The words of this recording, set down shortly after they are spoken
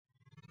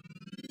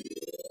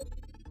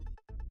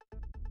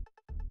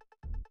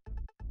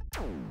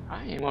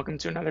Hi, and welcome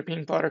to another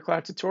PingPlotter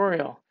Cloud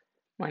tutorial.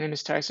 My name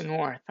is Tyson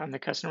North. I'm the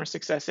Customer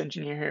Success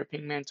Engineer here at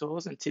Pingman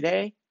Tools, and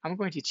today I'm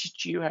going to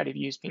teach you how to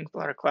use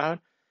PingPlotter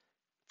Cloud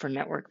for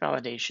network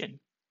validation.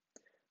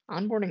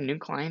 Onboarding new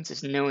clients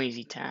is no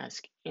easy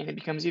task, and it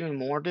becomes even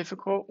more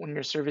difficult when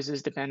your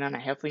services depend on a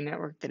healthy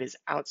network that is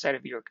outside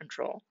of your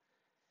control.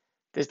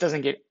 This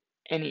doesn't get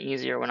any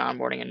easier when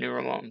onboarding a new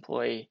remote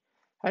employee.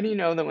 How do you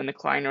know that when the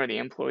client or the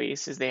employee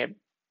says they have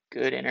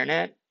good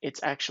internet,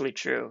 it's actually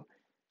true?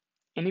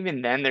 And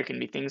even then, there can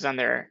be things on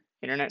their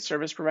internet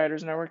service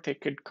provider's network that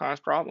could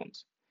cause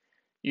problems.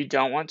 You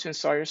don't want to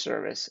install your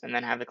service and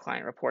then have the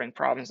client reporting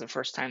problems the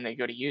first time they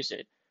go to use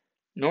it,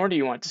 nor do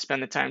you want to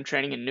spend the time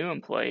training a new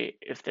employee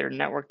if their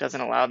network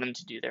doesn't allow them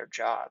to do their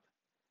job.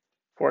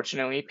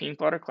 Fortunately,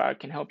 PingPlotter Cloud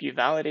can help you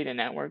validate a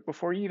network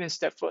before you even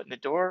step foot in the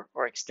door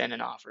or extend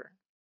an offer.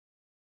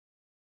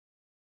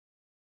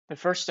 The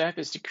first step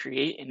is to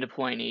create and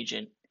deploy an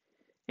agent.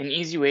 An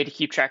easy way to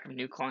keep track of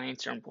new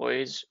clients or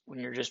employees when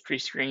you're just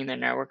pre-screening their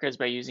network is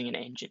by using an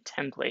agent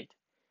template.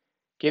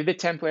 Give the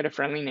template a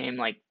friendly name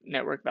like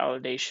network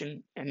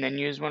validation, and then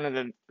use one of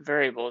the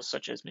variables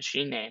such as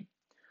machine name.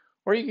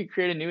 Or you could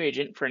create a new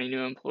agent for any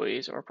new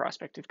employees or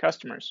prospective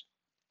customers.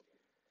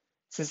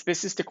 Since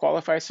this is to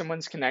qualify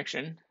someone's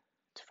connection,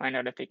 to find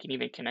out if they can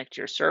even connect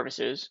to your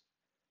services,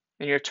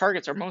 then your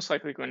targets are most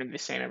likely going to be the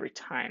same every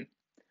time.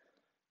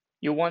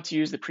 You'll want to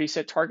use the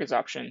preset targets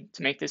option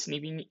to make this an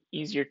even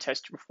easier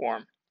test to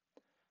perform.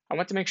 I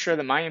want to make sure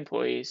that my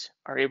employees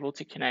are able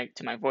to connect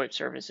to my VoIP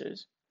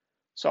services.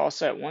 So I'll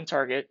set one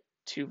target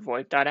to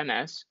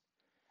VoIP.ms,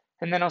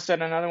 and then I'll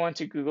set another one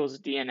to Google's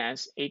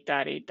DNS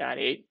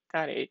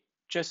 8.8.8.8,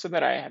 just so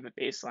that I have a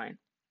baseline.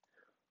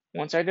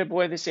 Once I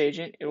deploy this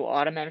agent, it will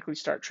automatically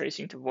start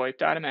tracing to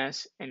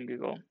VoIP.ms and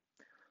Google.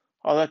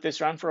 I'll let this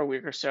run for a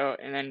week or so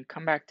and then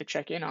come back to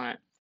check in on it.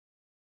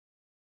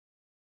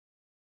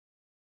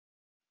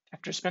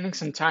 After spending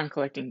some time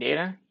collecting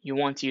data, you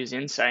want to use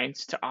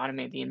Insights to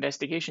automate the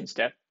investigation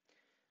step.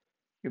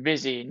 You're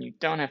busy and you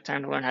don't have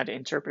time to learn how to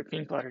interpret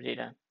PingPlotter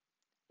data.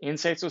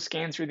 Insights will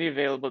scan through the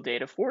available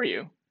data for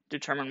you,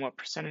 determine what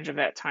percentage of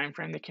that time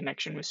frame the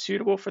connection was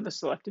suitable for the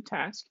selected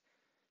task,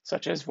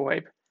 such as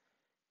VoIP,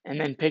 and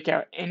then pick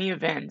out any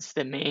events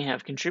that may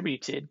have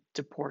contributed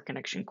to poor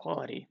connection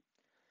quality.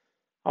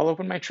 I'll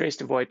open my trace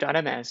to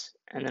VoIP.ms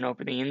and then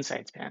open the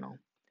Insights panel.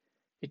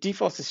 It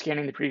defaults to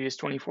scanning the previous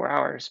 24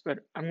 hours, but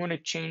I'm going to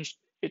change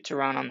it to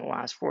run on the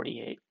last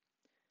 48.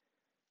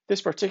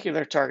 This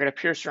particular target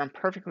appears to run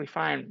perfectly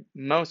fine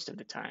most of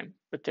the time,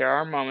 but there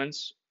are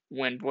moments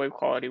when VoIP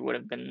quality would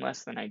have been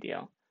less than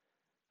ideal.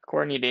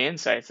 According to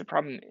Insights, the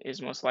problem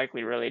is most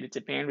likely related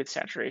to bandwidth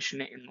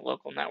saturation in the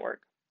local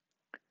network.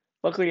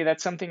 Luckily,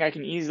 that's something I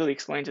can easily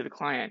explain to the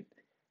client.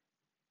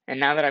 And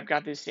now that I've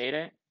got this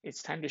data,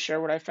 it's time to share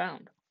what I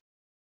found.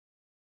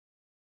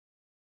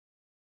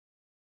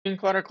 In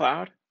PingPlotter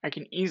Cloud, I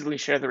can easily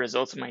share the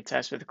results of my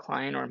test with a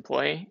client or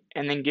employee,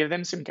 and then give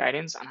them some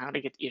guidance on how to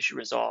get the issue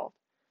resolved.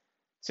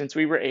 Since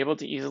we were able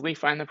to easily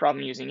find the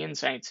problem using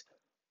Insights,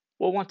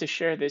 we'll want to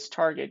share this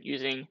target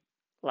using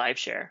Live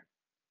Share.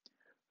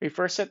 We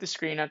first set the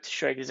screen up to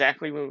show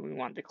exactly what we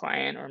want the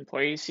client or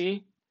employee to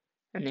see,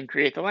 and then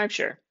create the live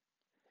share.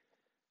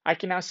 I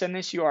can now send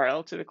this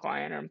URL to the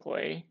client or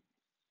employee,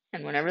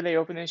 and whenever they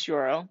open this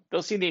URL,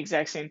 they'll see the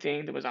exact same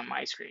thing that was on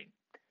my screen.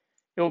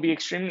 It will be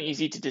extremely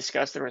easy to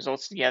discuss the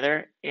results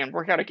together and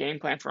work out a game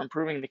plan for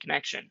improving the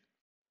connection.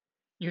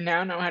 You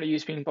now know how to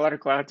use PingPlotter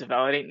Cloud to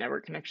validate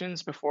network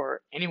connections before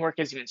any work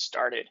has even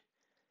started.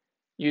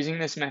 Using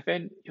this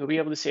method, you'll be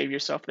able to save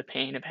yourself the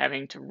pain of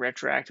having to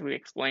retroactively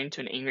explain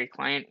to an angry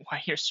client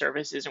why your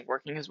service isn't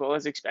working as well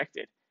as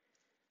expected.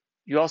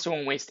 You also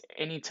won't waste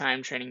any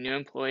time training new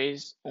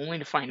employees only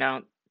to find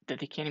out that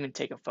they can't even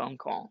take a phone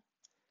call.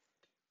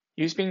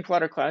 Use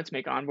PingPlotter Cloud to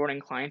make onboarding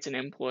clients and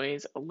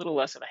employees a little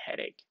less of a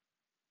headache.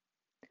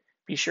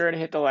 Be sure to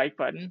hit the like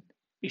button.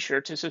 Be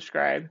sure to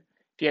subscribe.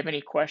 If you have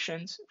any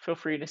questions, feel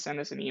free to send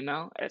us an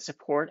email at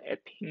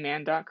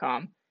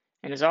support@pingman.com.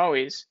 And as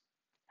always,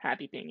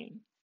 happy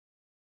pinging.